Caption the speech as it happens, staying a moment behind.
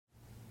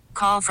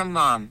Call from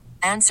mom.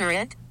 Answer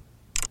it.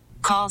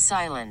 Call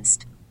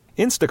silenced.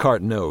 Instacart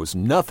knows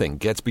nothing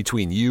gets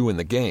between you and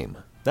the game.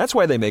 That's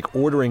why they make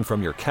ordering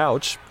from your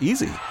couch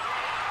easy.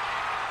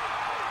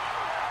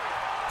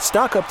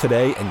 Stock up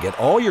today and get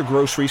all your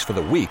groceries for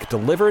the week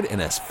delivered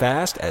in as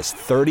fast as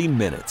 30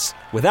 minutes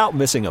without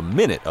missing a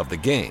minute of the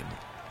game.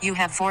 You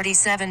have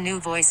 47 new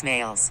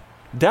voicemails.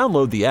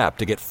 Download the app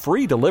to get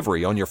free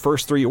delivery on your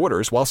first 3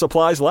 orders while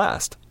supplies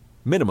last.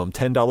 Minimum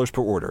 $10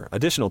 per order.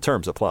 Additional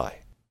terms apply.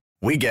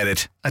 We get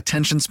it.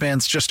 Attention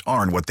spans just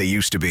aren't what they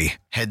used to be.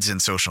 Heads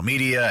in social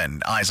media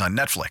and eyes on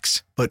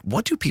Netflix. But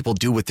what do people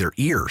do with their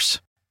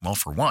ears? Well,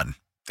 for one,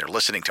 they're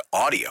listening to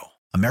audio.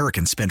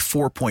 Americans spend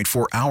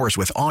 4.4 hours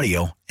with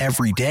audio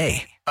every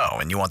day. Oh,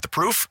 and you want the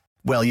proof?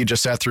 Well, you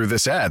just sat through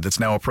this ad that's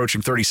now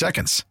approaching 30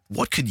 seconds.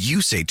 What could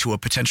you say to a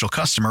potential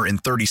customer in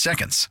 30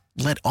 seconds?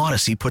 Let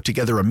Odyssey put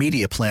together a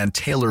media plan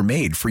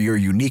tailor-made for your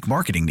unique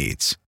marketing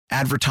needs.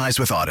 Advertise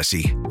with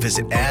Odyssey.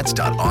 Visit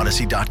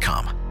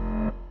ads.odyssey.com.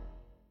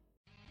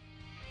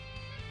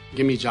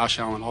 Give me Josh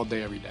Allen all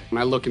day, every day.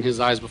 When I look in his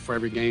eyes before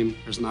every game,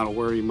 there's not a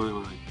worry in my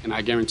mind. And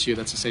I guarantee you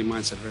that's the same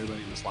mindset of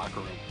everybody in this locker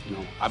room. You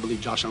know, I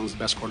believe Josh Allen is the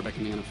best quarterback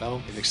in the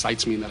NFL. It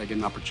excites me that I get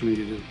an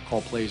opportunity to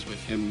call plays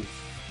with him.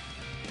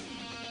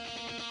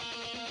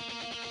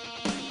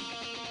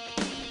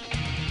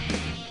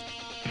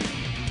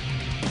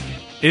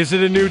 Is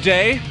it a new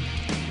day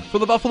for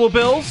the Buffalo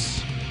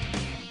Bills?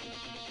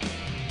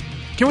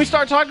 Can we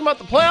start talking about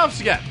the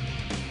playoffs again?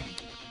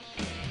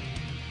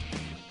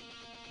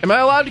 Am I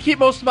allowed to keep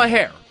most of my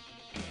hair?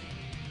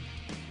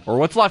 Or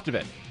what's left of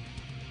it?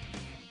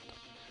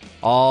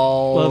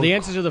 Well, the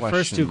answer to the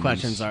first two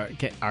questions are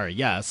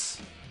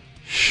yes.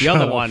 The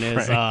other one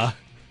is... I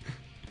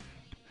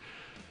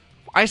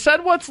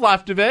said what's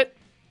left of it.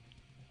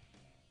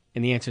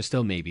 And the answer is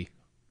still maybe.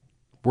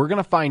 We're going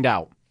to find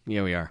out.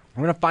 Yeah, we are.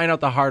 We're going to find out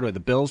the hard way.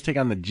 The Bills take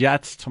on the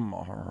Jets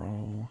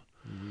tomorrow.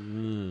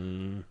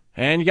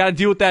 And you got to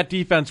deal with that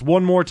defense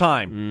one more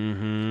time.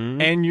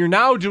 Mm-hmm. And you're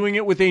now doing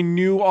it with a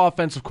new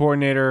offensive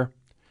coordinator.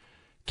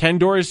 Ken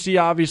Dorsey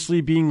obviously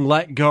being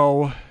let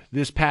go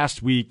this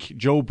past week.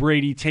 Joe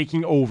Brady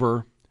taking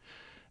over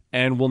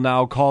and will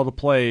now call the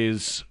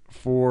plays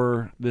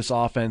for this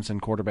offense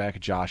and quarterback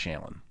Josh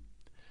Allen.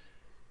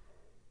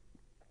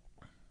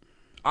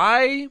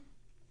 I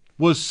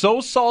was so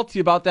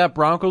salty about that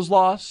Broncos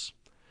loss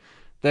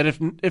that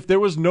if there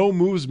was no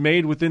moves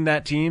made within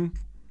that team,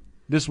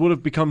 this would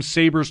have become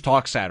Sabres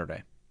Talk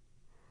Saturday,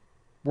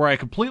 where I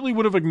completely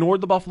would have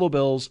ignored the Buffalo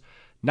Bills,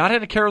 not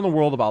had a care in the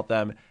world about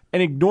them,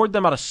 and ignored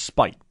them out of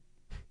spite.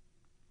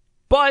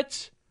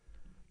 But,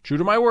 true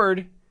to my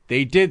word,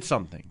 they did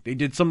something. They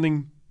did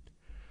something,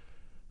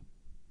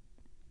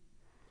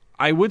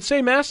 I would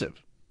say,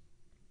 massive.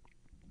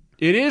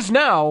 It is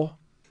now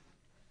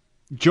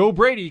Joe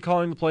Brady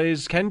calling the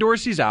plays. Ken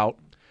Dorsey's out.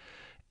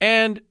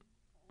 And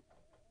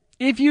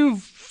if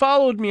you've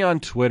followed me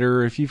on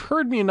Twitter, if you've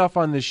heard me enough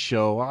on this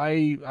show,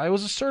 I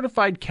was a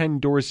certified Ken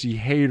Dorsey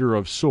hater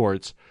of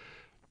sorts.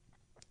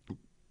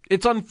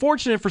 It's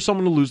unfortunate for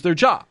someone to lose their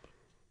job.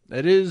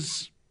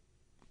 It's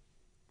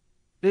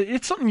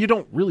something you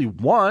don't really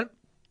want.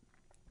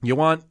 You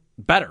want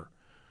better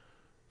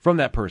from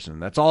that person.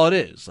 That's all it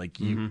is. Like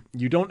you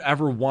don't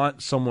ever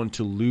want someone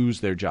to lose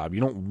their job.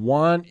 You don't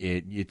want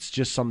it. It's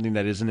just something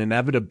that is an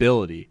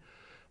inevitability.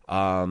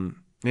 And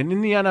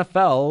in the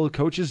NFL,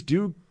 coaches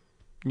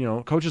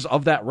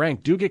of that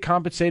rank do get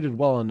compensated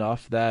well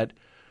enough that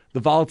the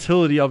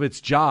volatility of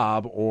its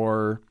job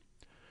or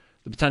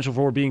the potential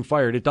for being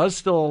fired, it does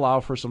still allow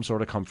for some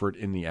sort of comfort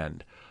in the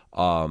end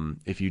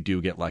if you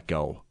do get let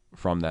go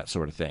from that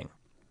sort of thing.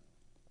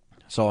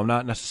 So I'm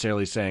not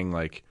necessarily saying,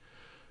 like,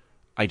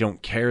 I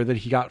don't care that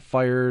he got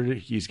fired.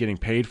 He's getting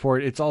paid for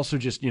it. It's also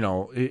just,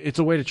 it's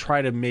a way to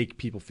try to make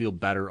people feel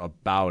better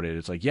about it.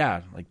 It's like,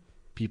 yeah, like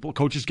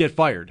coaches get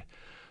fired.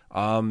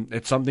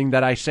 It's something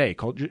that I say.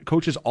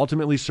 Coaches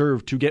ultimately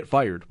serve to get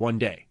fired one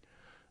day.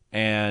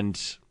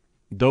 And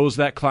those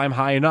that climb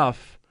high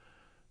enough,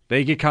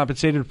 they get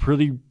compensated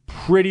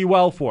pretty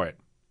well for it.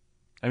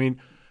 I mean,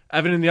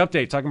 Evan in the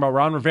update talking about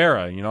Ron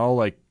Rivera,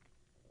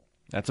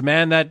 that's a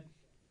man that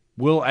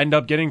will end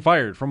up getting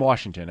fired from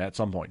Washington at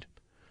some point.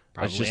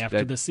 Probably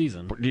after the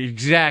season.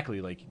 Exactly.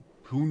 Like,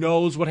 who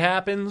knows what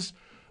happens?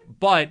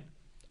 But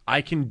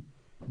I can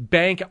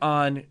bank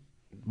on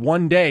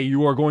one day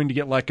you are going to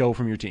get let go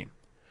from your team.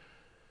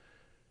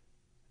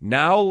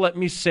 Now let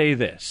me say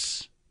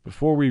this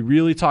before we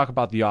really talk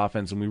about the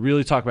offense and we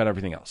really talk about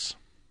everything else.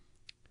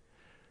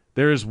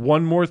 There is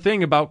one more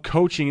thing about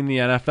coaching in the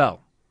NFL.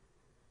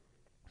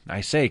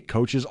 I say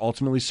coaches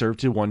ultimately serve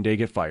to one day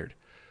get fired.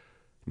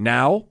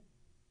 Now,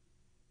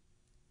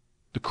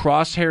 the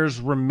crosshairs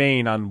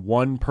remain on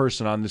one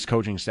person on this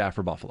coaching staff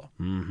for Buffalo.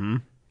 Mm-hmm.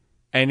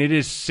 And it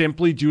is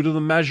simply due to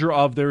the measure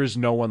of there is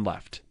no one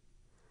left.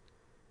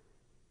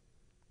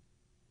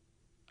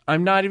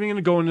 I'm not even going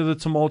to go into the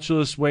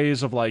tumultuous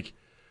ways of like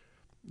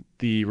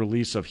the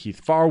release of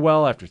Heath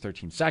Farwell after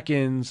 13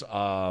 seconds,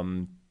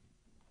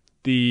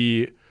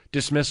 the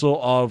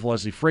dismissal of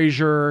Leslie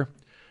Frazier,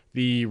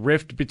 the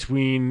rift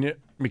between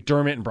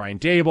McDermott and Brian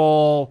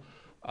Daboll,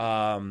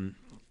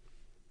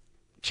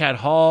 Chad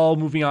Hall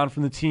moving on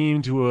from the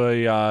team to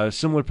a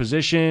similar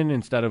position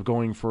instead of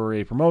going for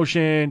a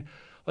promotion.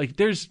 Like,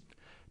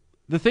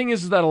 the thing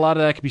is that a lot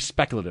of that could be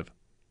speculative.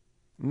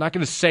 I'm not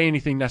going to say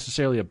anything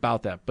necessarily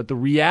about that, but the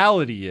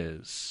reality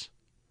is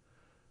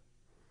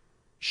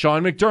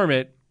Sean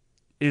McDermott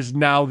is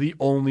now the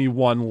only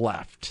one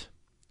left.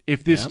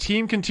 If this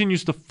team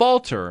continues to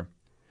falter,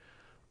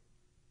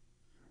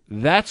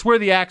 that's where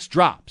the axe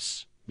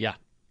drops. Yeah.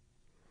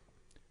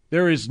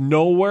 There is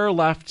nowhere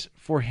left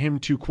for him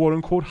to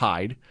quote-unquote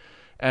hide.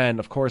 And,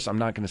 of course, I'm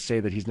not going to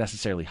say that he's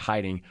necessarily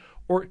hiding.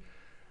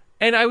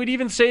 And I would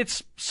even say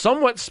it's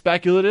somewhat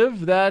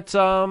speculative that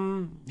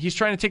he's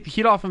trying to take the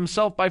heat off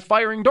himself by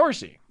firing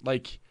Dorsey.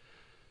 Like,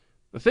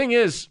 the thing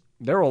is,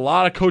 there were a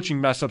lot of coaching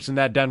mess-ups in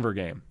that Denver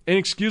game.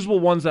 Inexcusable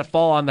ones that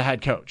fall on the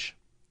head coach.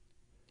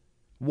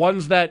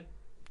 Ones that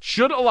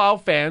should allow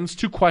fans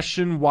to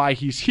question why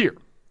he's here.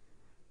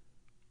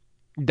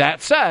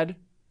 That said,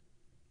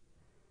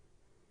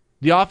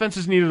 the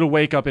offenses needed to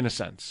wake up in a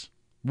sense.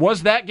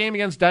 Was that game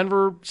against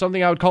Denver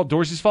something I would call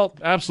Dorsey's fault?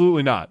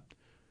 Absolutely not.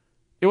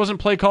 It wasn't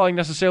play calling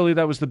necessarily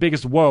that was the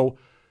biggest woe,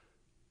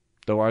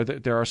 though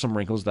there are some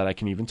wrinkles that I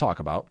can even talk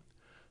about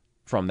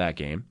from that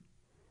game.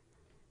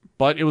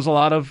 But it was a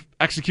lot of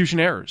execution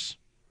errors.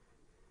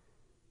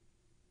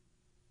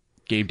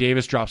 Gabe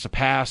Davis drops a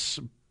pass,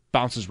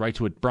 bounces right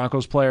to a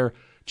Broncos player.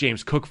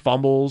 James Cook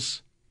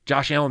fumbles.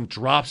 Josh Allen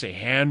drops a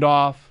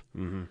handoff.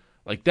 Mm-hmm.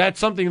 Like, that's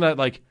something that,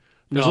 like,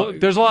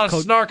 there's a lot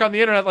of snark on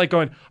the internet, like,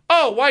 going,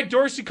 oh, why'd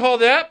Dorsey call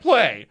that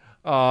play?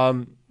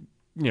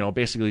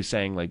 Basically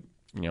saying, like,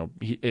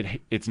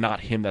 it's not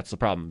him that's the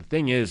problem. The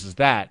thing is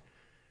that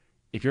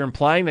if you're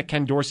implying that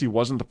Ken Dorsey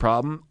wasn't the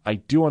problem, I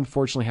do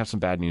unfortunately have some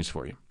bad news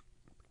for you.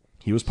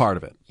 He was part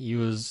of it. He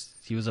was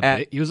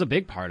a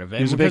big part of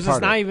it. Because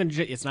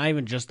it's not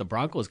even just the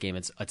Broncos game.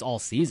 It's all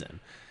season.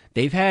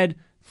 They've had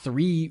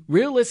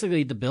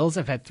realistically, the Bills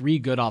have had 3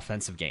 good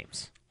offensive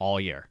games all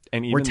year.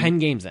 And we're 10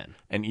 games in.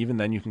 And even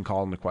then, you can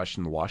call into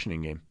question the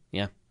Washington game.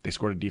 Yeah. They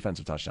scored a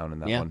defensive touchdown in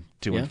that one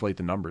to inflate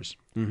the numbers.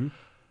 Mm-hmm.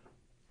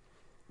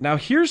 Now,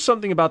 here's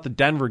something about the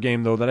Denver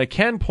game, though, that I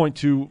can point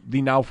to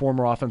the now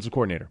former offensive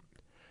coordinator.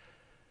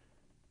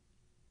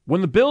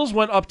 When the Bills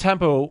went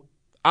up-tempo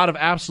out of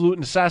absolute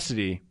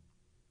necessity,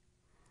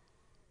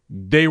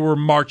 they were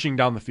marching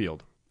down the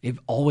field. They've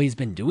always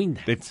been doing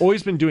that. They've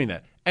always been doing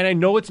that. And I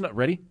know it's not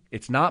ready.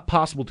 It's not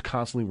possible to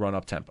constantly run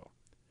up-tempo.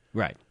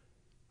 Right.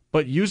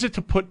 But use it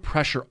to put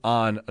pressure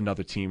on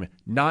another team,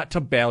 not to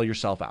bail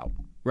yourself out.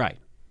 Right.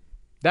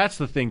 That's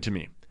the thing to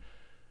me.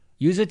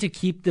 Use it to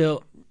keep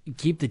the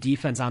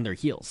defense on their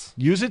heels.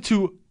 Use it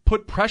to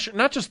put pressure,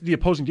 not just the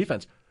opposing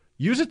defense.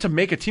 Use it to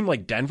make a team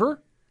like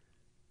Denver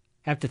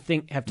have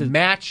to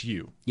match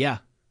you. Yeah.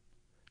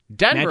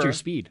 Denver, match your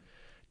speed.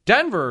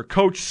 Denver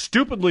coached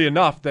stupidly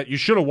enough that you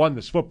should have won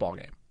this football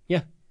game.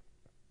 Yeah.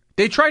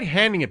 They tried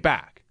handing it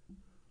back.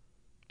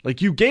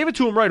 Like, you gave it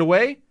to them right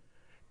away,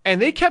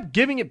 and they kept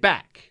giving it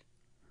back.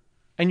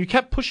 And you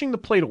kept pushing the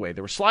plate away.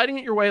 They were sliding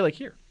it your way, like,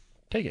 here,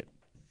 take it.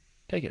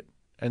 Take it.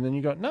 And then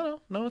you go, no,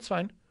 it's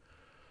fine.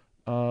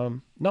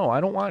 No, I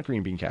don't want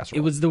green bean casserole.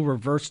 It was the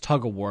reverse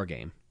tug-of-war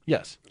game.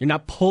 Yes. You're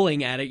not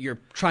pulling at it. You're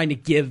trying to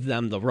give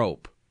them the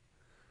rope.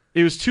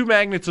 It was 2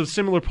 magnets of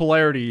similar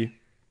polarity,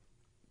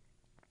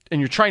 and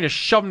you're trying to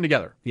shove them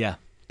together. Yeah.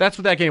 That's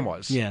what that game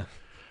was. Yeah.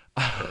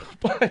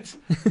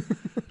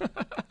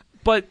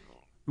 But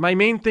my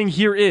main thing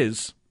here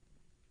is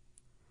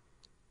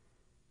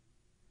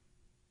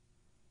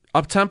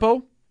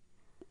up-tempo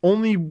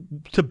only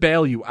to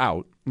bail you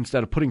out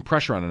instead of putting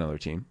pressure on another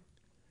team.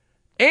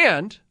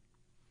 And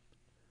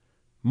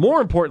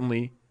more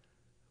importantly,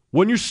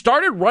 when you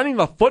started running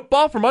the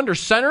football from under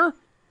center,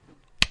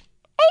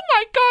 oh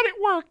my God, it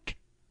worked.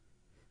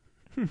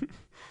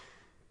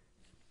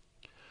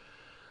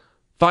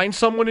 Find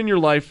someone in your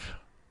life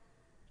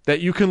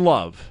that you can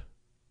love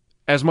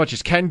as much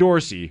as Ken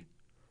Dorsey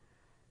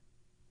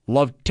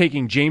loved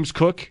taking James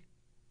Cook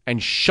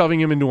and shoving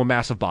him into a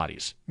mass of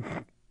bodies.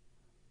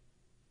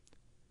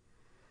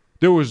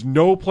 There was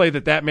no play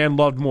that man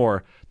loved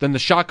more than the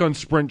shotgun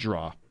sprint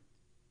draw.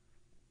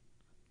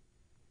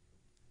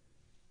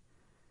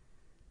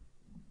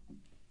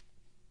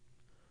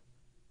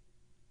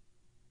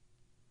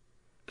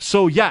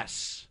 So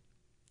yes,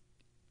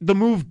 the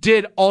move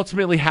did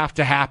ultimately have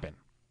to happen.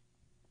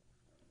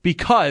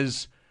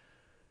 Because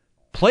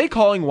play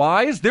calling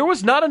wise, there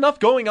was not enough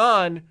going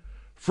on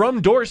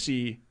from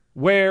Dorsey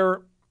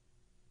where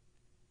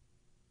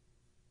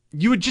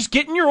you would just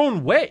get in your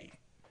own way.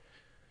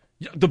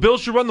 The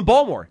Bills should run the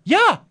ball more.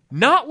 Yeah,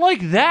 not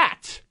like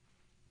that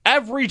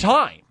every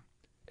time.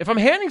 If I'm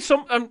handing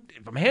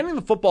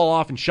the football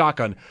off in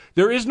shotgun,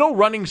 there is no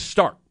running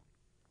start.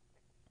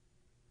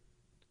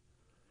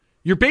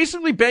 You're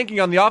basically banking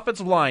on the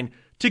offensive line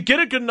to get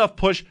a good enough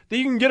push that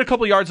you can get a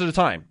couple yards at a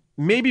time.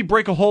 Maybe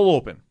break a hole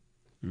open.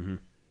 Mm-hmm.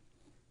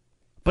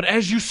 But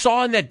as you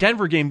saw in that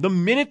Denver game, the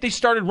minute they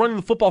started running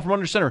the football from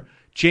under center,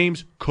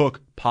 James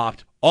Cook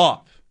popped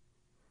off.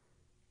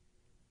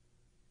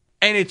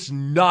 And it's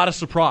not a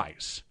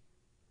surprise.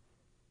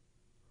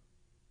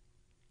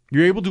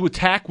 You're able to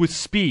attack with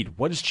speed.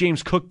 What has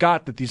James Cook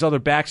got that these other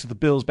backs of the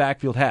Bills'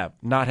 backfield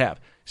not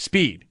have?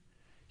 Speed.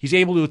 He's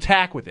able to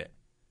attack with it.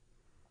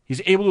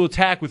 He's able to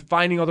attack with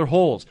finding other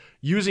holes,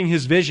 using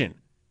his vision.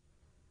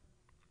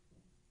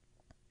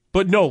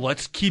 But no,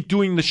 let's keep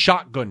doing the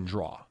shotgun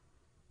draw.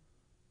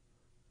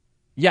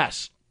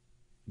 Yes,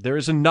 there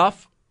is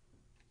enough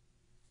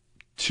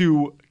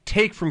to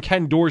take from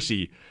Ken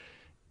Dorsey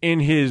in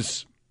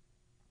his,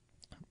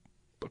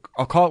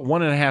 I'll call it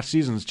 1.5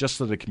 seasons, just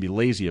so that it can be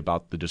lazy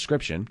about the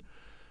description.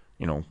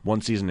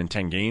 1 season and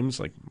 10 games,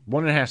 like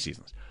 1.5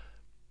 seasons.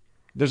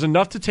 There's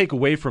enough to take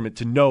away from it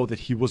to know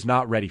that he was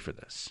not ready for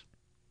this.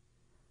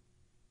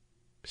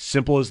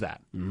 Simple as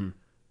that. Mm-hmm.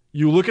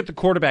 You look at the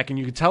quarterback and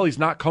you can tell he's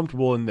not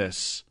comfortable in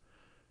this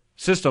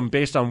system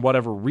based on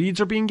whatever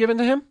reads are being given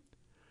to him,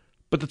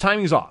 but the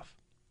timing's off.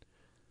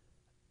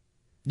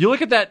 You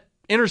look at that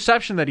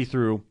interception that he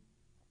threw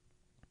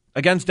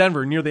against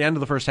Denver near the end of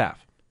the first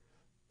half.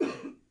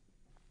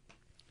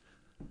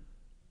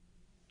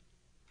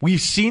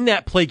 We've seen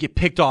that play get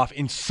picked off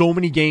in so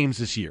many games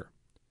this year.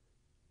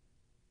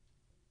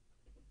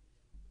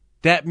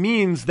 That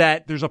means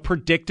that there's a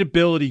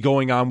predictability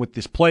going on with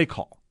this play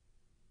call.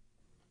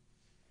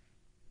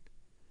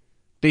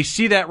 They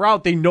see that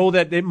route, they know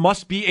that it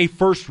must be a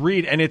first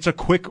read, and it's a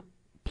quick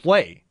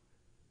play.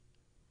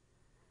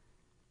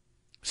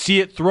 See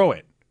it, throw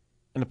it.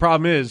 And the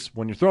problem is,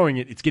 when you're throwing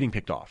it, it's getting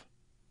picked off.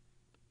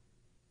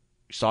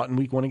 You saw it in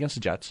week 1 against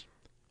the Jets.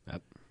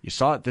 Yep. You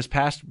saw it this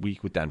past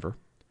week with Denver.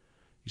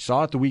 You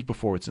saw it the week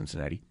before with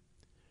Cincinnati.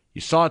 You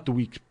saw it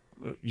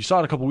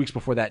a couple weeks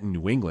before that in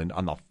New England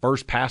on the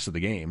first pass of the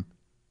game.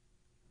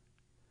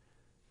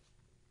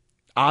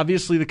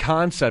 Obviously, the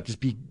concept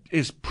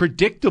is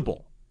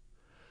predictable.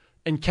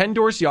 And Ken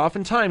Dorsey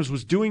oftentimes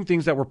was doing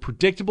things that were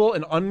predictable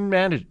and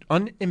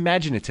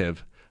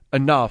unimaginative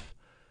enough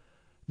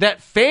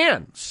that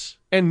fans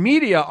and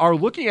media are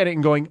looking at it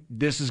and going,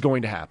 this is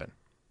going to happen.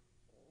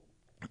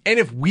 And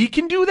if we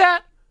can do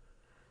that,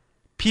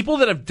 people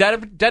that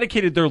have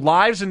dedicated their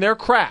lives and their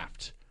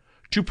craft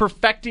to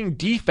perfecting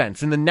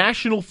defense in the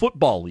National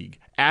Football League,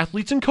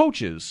 athletes and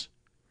coaches,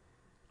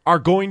 are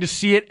going to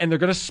see it and they're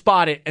going to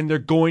spot it and they're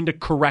going to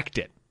correct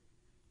it.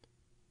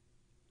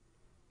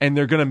 And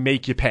they're going to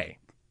make you pay.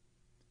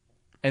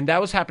 And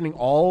that was happening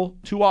all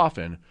too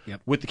often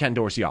with the Ken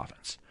Dorsey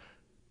offense.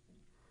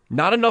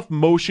 Not enough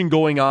motion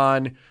going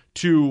on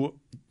to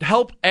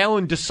help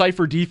Allen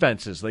decipher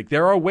defenses. Like,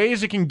 there are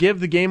ways it can give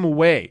the game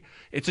away.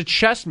 It's a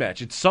chess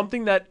match. It's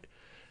something that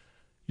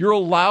you're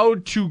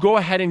allowed to go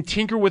ahead and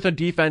tinker with a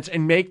defense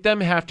and make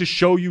them have to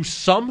show you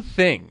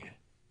something.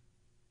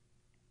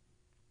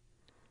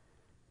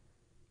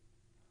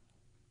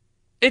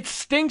 It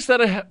stinks that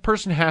a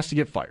person has to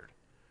get fired.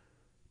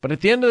 But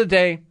at the end of the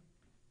day,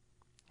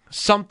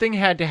 something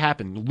had to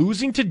happen.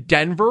 Losing to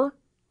Denver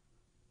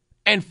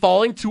and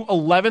falling to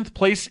 11th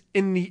place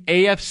in the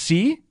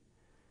AFC?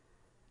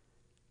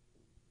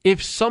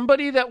 If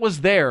somebody that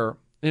was there,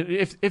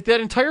 if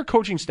that entire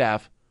coaching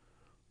staff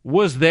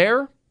was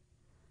there,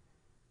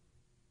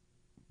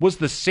 was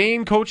the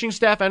same coaching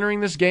staff entering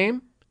this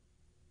game,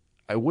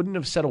 I wouldn't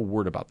have said a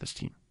word about this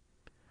team.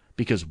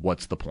 Because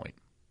what's the point?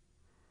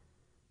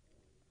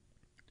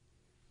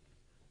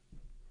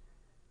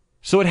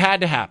 So it had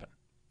to happen.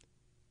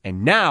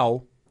 And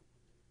now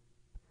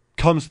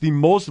comes the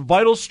most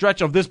vital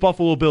stretch of this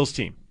Buffalo Bills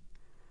team.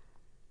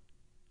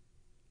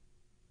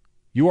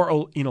 You are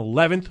in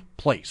 11th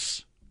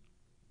place.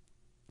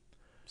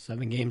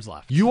 7 games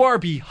left. You are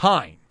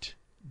behind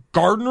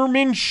Gardner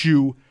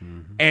Minshew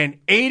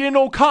and Aiden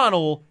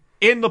O'Connell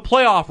in the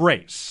playoff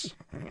race.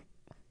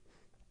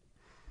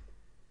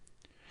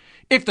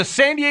 If the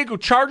San Diego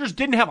Chargers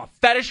didn't have a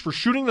fetish for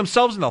shooting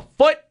themselves in the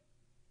foot,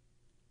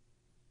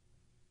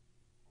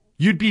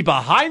 you'd be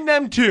behind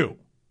them too.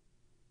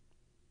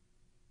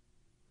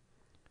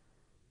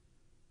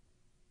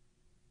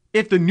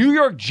 If the New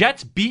York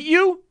Jets beat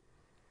you,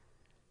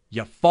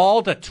 you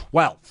fall to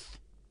 12th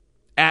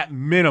at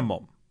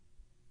minimum.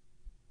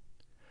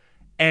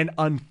 And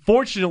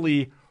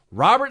unfortunately,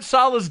 Robert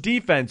Saleh's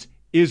defense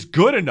is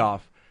good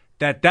enough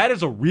that that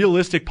is a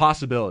realistic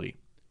possibility.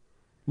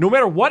 No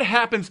matter what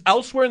happens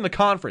elsewhere in the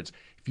conference,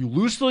 if you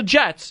lose to the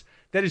Jets,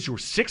 that is your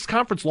 6th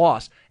conference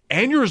loss,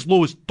 and you're as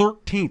low as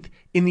 13th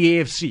in the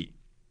AFC.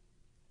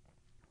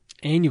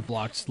 And you've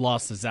lost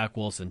to Zach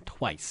Wilson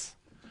twice.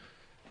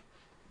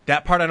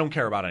 That part I don't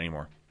care about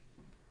anymore.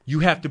 You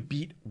have to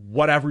beat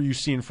whatever you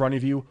see in front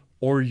of you,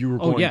 or you're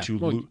going to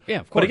lose. Yeah,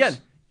 of course. But again,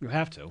 you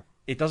have to.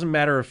 It doesn't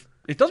matter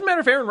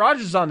if Aaron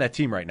Rodgers is on that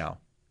team right now.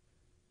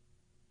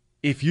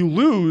 If you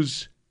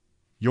lose,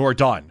 you're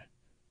done.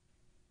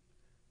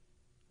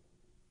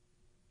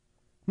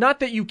 Not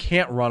that you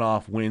can't run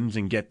off wins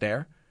and get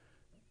there,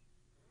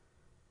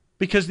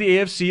 because the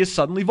AFC is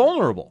suddenly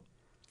vulnerable.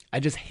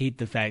 I just hate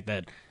the fact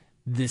that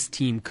this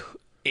team,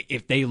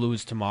 if they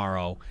lose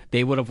tomorrow,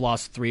 they would have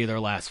lost 3 of their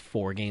last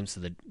 4 games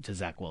to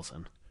Zach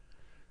Wilson.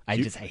 I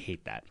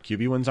hate that.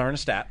 QB wins aren't a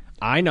stat.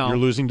 I know. You're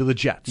losing to the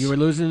Jets. You were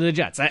losing to the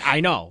Jets. I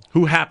know.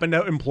 Who happened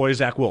to employ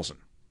Zach Wilson.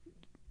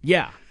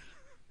 Yeah.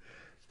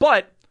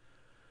 But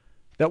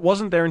that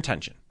wasn't their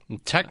intention.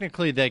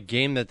 Technically, that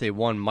game that they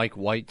won, Mike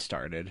White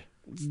started.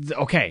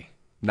 Okay.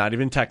 Not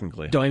even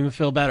technically. Don't even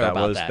feel better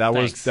about that. That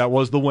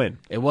was the win.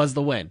 It was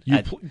the win.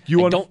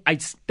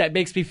 That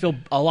makes me feel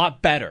a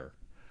lot better.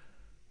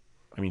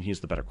 I mean, he's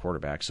the better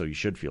quarterback, so you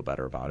should feel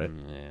better about it.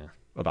 Yeah.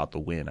 About the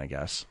win, I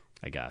guess.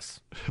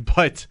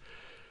 But,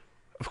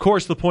 of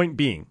course, the point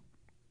being,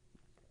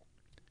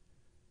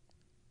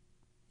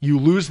 you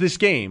lose this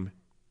game.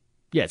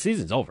 Yeah,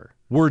 season's over.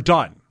 We're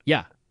done.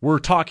 Yeah. We're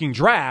talking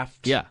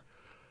draft. Yeah.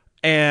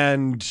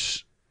 And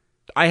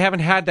I haven't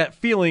had that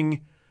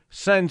feeling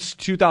since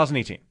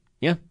 2018.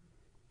 Yeah.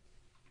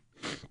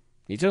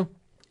 Me too.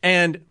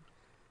 And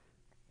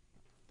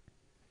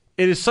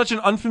it is such an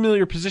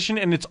unfamiliar position,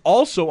 and it's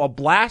also a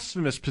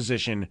blasphemous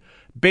position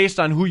based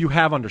on who you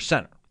have under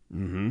center.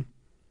 Mm-hmm.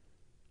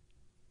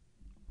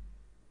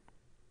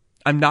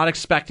 I'm not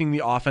expecting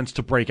the offense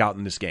to break out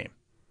in this game.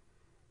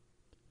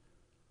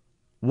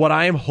 What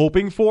I am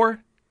hoping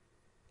for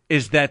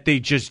is that they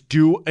just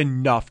do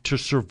enough to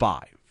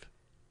survive.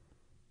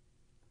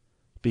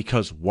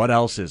 Because what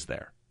else is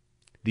there?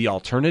 The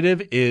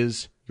alternative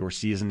is your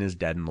season is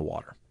dead in the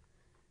water.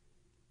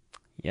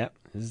 Yep.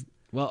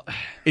 Well,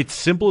 it's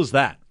simple as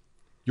that.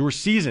 Your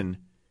season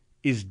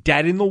is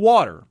dead in the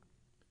water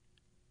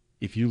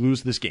if you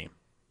lose this game.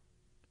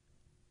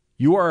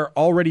 You are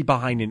already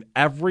behind in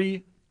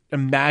every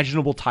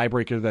imaginable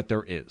tiebreaker that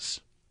there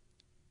is.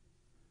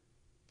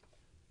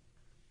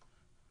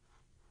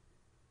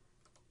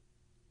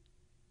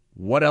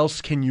 What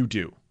else can you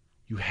do?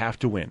 You have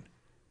to win.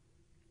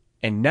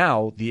 And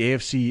now the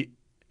AFC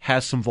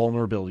has some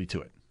vulnerability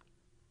to it.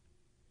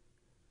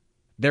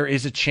 There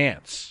is a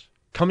chance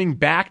coming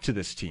back to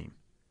this team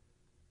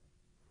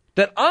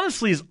that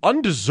honestly is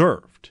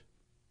undeserved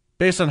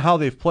based on how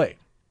they've played.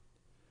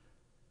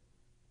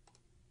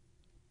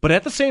 But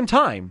at the same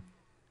time,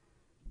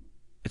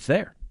 it's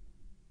there.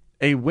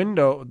 The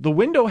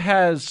window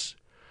has,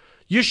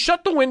 you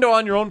shut the window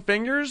on your own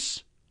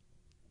fingers,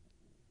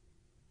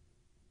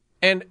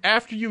 and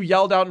after you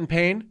yelled out in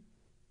pain,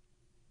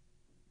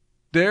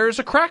 there's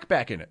a crack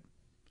back in it.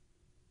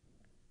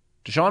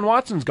 Deshaun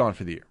Watson's gone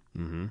for the year.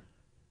 Mm-hmm.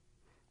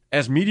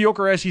 As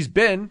mediocre as he's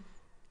been,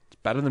 it's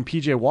better than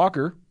P.J.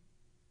 Walker.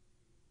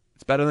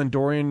 It's better than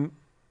Dorian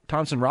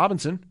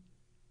Thompson-Robinson.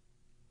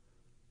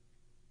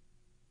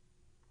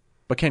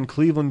 But can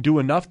Cleveland do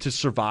enough to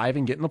survive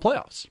and get in the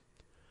playoffs?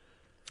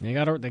 They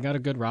got a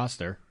good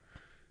roster.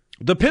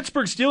 The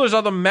Pittsburgh Steelers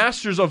are the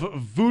masters of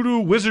voodoo,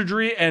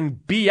 wizardry, and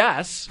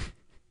BS.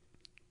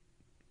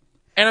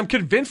 And I'm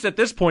convinced at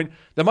this point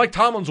that Mike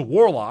Tomlin's a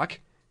warlock.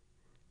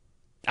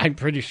 I'm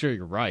pretty sure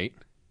you're right.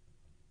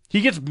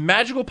 He gets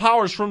magical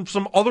powers from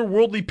some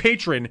otherworldly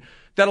patron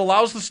that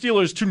allows the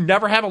Steelers to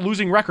never have a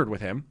losing record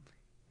with him.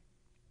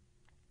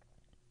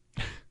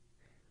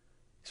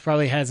 He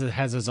probably has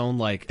his own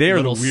like they are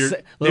little the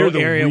weird. They're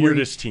the area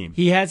weirdest team.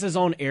 He has his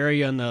own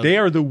area in the. They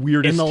are the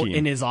weirdest team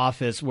in his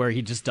office where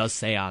he just does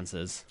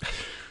seances.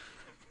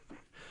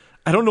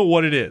 I don't know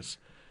what it is,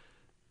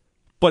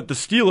 but the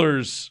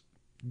Steelers,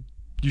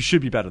 you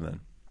should be better than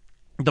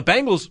the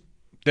Bengals.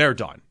 They're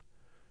done.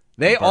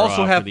 They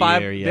also have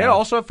 5. Year, yeah. They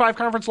also have 5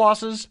 conference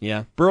losses.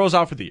 Yeah, Burrow's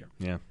out for the year.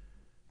 Yeah,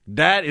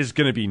 that is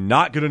going to be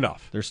not good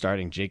enough. They're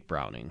starting Jake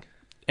Browning,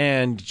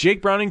 and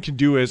Jake Browning can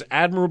do as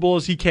admirable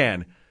as he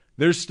can.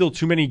 There's still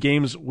too many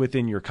games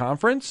within your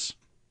conference.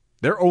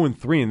 They're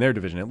 0-3 in their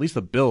division. At least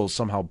the Bills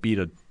somehow beat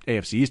an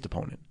AFC East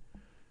opponent,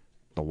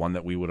 the one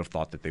that we would have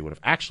thought that they would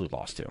have actually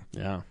lost to.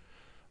 Yeah.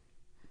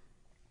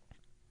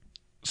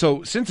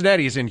 So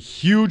Cincinnati is in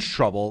huge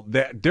trouble.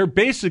 They're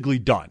basically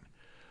done.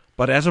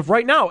 But as of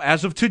right now,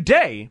 as of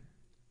today,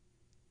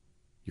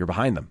 you're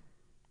behind them.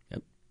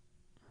 Yep.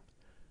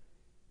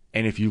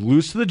 And if you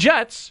lose to the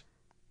Jets,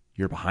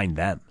 you're behind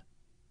them.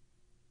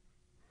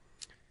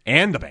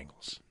 And the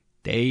Bengals.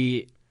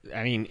 They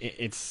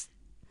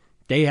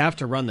have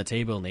to run the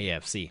table in the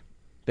AFC.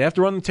 They have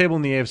to run the table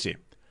in the AFC.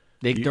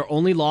 Their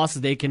only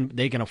losses they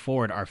can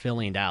afford are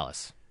Philly and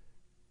Dallas,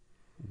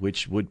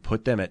 which would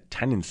put them at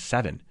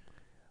 10-7.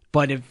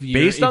 But if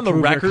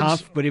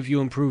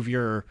you improve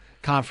your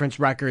conference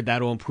record,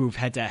 that'll improve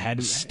head-to-head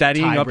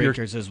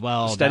tiebreakers as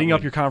well. Steadying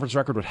up your conference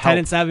record would help.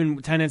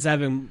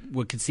 10-7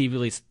 would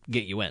conceivably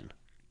get you in.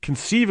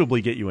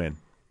 Conceivably get you in.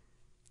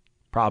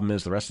 Problem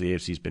is, the rest of the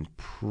AFC's been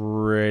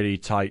pretty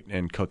tight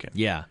and cooking.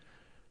 Yeah.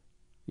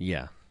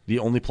 Yeah. The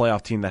only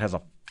playoff team that has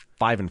a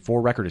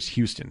 5-4 record is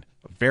Houston.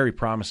 A very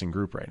promising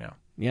group right now.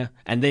 Yeah.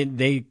 And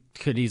they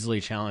could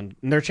easily challenge.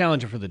 And they're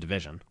challenging for the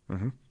division.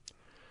 Mm-hmm.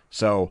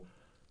 So,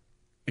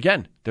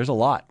 again, there's a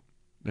lot.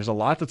 There's a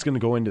lot that's going to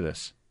go into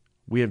this.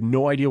 We have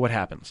no idea what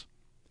happens.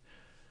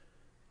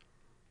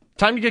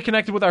 Time to get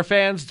connected with our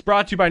fans. It's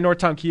brought to you by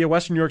Northtown Kia,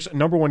 Western New York's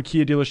 #1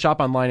 Kia dealer. Shop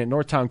online at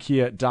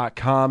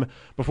northtownkia.com.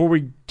 Before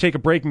we take a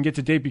break and get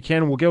to Dave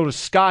Buchanan, we'll go to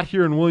Scott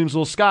here in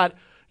Williamsville. Scott,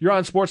 you're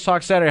on Sports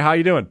Talk Saturday. How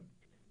you doing?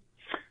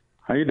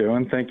 How you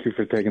doing? Thank you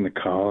for taking the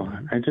call.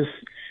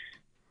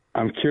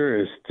 I'm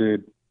curious,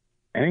 did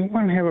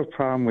anyone have a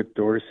problem with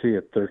Dorsey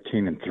at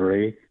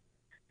 13-3?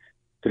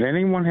 Did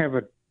anyone have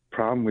a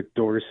problem with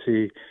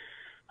Dorsey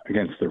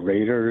against the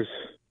Raiders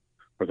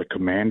or the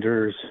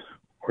Commanders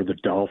or the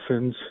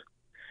Dolphins?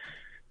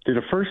 Did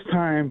a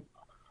first-time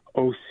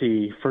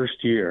OC,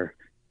 first year,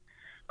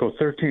 go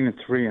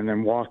 13-3 and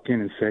then walk in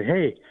and say,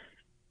 hey,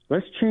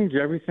 let's change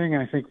everything.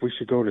 I think we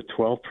should go to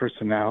 12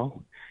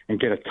 personnel and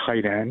get a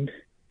tight end?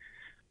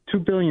 2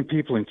 billion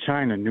people in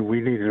China knew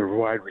we needed a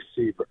wide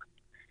receiver.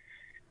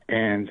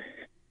 And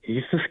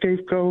he's the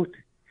scapegoat.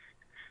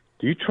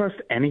 Do you trust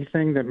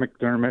anything that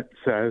McDermott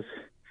says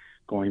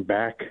going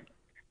back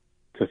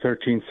to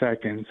 13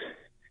 seconds?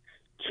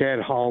 Chad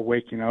Hall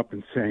waking up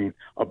and saying,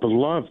 a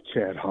beloved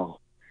Chad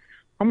Hall,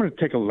 I'm going to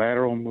take a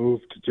lateral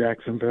move to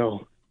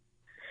Jacksonville.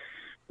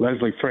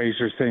 Leslie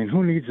Frazier saying,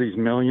 who needs these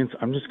millions?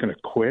 I'm just going to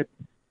quit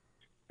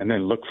and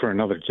then look for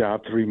another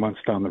job 3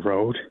 months down the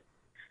road.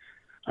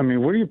 I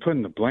mean, where are you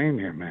putting the blame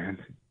here, man?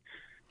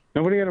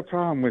 Nobody had a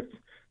problem with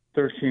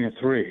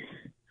 13-3.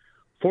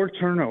 4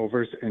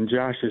 turnovers, and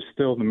Josh is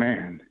still the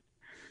man.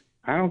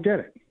 I don't get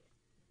it,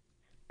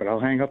 but I'll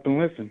hang up and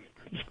listen.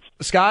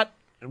 Scott,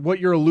 what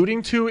you're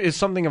alluding to is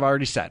something I've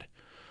already said.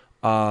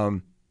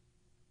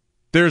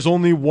 There's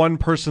only one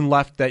person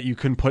left that you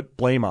can put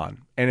blame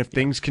on, and if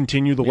things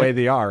continue the way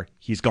they are,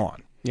 he's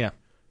gone. Yeah.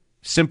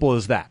 Simple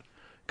as that.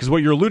 Because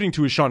what you're alluding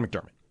to is Sean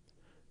McDermott.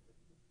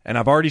 And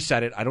I've already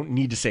said it. I don't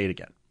need to say it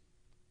again.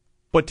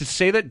 But to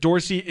say that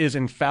Dorsey is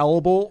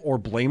infallible or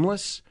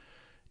blameless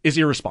is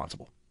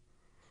irresponsible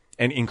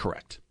and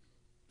incorrect.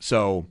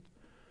 So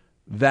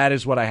that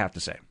is what I have to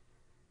say.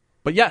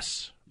 But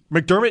yes,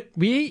 McDermott.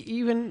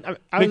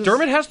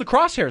 McDermott has the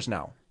crosshairs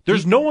now.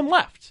 There's no one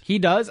left. He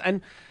does,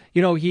 and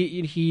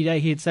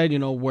he had said,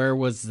 where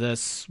was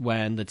this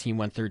when the team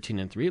went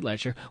 13-3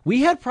 last year?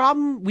 We had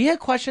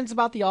questions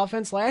about the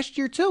offense last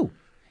year too.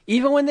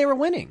 Even when they were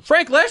winning.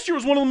 Frank, last year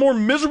was one of the more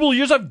miserable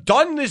years I've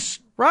done this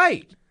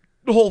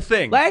whole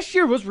thing. Last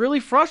year was really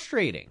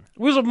frustrating.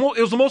 It was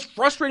the most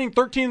frustrating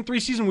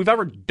 13-3 season we've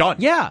ever done.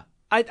 Yeah,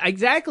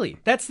 exactly.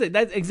 That's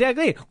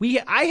exactly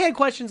it. I had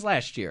questions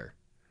last year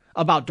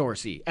about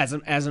Dorsey as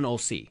an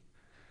OC. Yeah,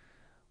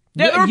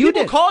 there were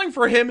people calling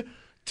for him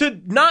to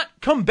not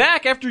come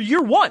back after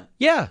year one.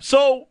 Yeah.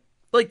 So,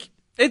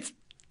 it's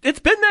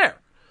been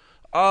there.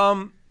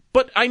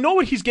 But I know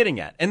what he's getting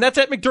at, and that's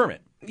at McDermott.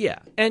 Yeah,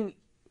 and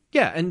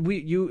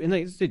you'd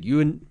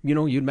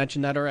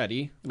mentioned that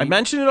already. I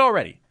mentioned it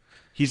already.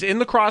 He's in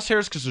the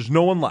crosshairs because there's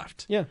no one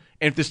left. Yeah.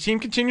 And if this team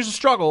continues to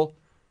struggle,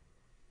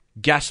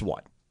 guess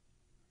what?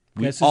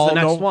 This is the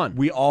next one.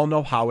 We all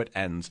know how it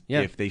ends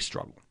if they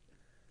struggle.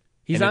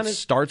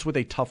 Starts with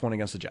a tough one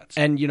against the Jets.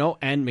 And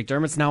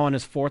McDermott's now on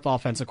his 4th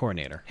offensive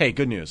coordinator. Hey,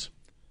 good news.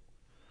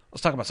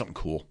 Let's talk about something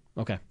cool.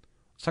 Okay.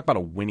 Let's talk about a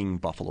winning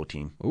Buffalo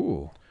team.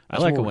 Ooh. I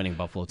like a winning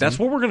Buffalo team. That's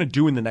what we're going to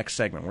do in the next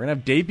segment. We're going to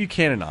have Dave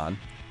Buchanan on.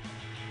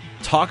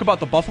 Talk about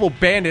the Buffalo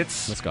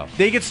Bandits. Let's go.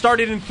 They get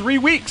started in 3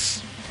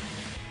 weeks.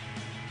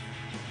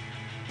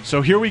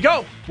 So here we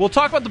go. We'll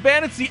talk about the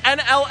Bandits, the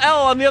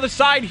NLL on the other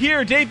side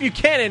here. Dave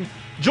Buchanan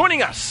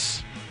joining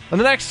us on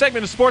the next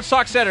segment of Sports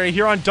Talk Saturday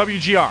here on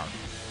WGR.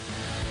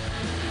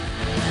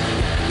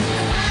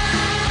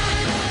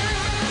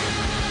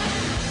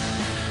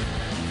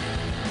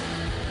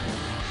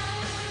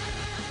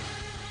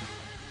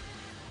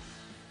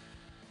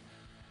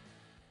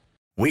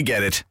 We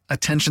get it.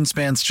 Attention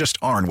spans just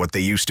aren't what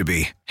they used to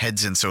be.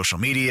 Heads in social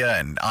media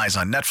and eyes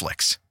on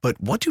Netflix. But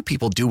what do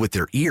people do with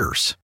their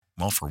ears?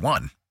 Well, for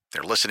one,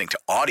 they're listening to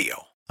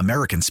audio.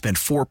 Americans spend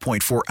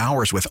 4.4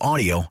 hours with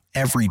audio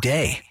every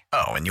day.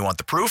 Oh, and you want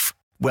the proof?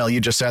 Well, you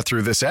just sat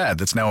through this ad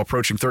that's now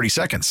approaching 30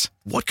 seconds.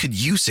 What could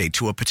you say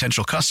to a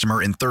potential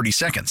customer in 30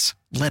 seconds?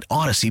 Let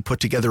Odyssey put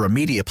together a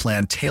media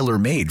plan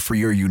tailor-made for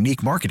your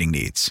unique marketing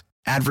needs.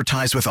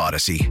 Advertise with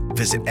Odyssey.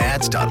 Visit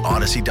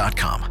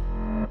ads.odyssey.com.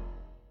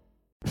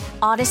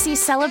 Odyssey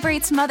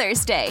celebrates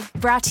Mother's Day,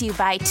 brought to you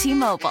by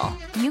T-Mobile.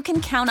 You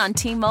can count on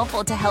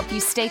T-Mobile to help you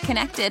stay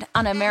connected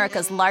on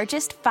America's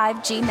largest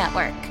 5G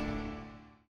network.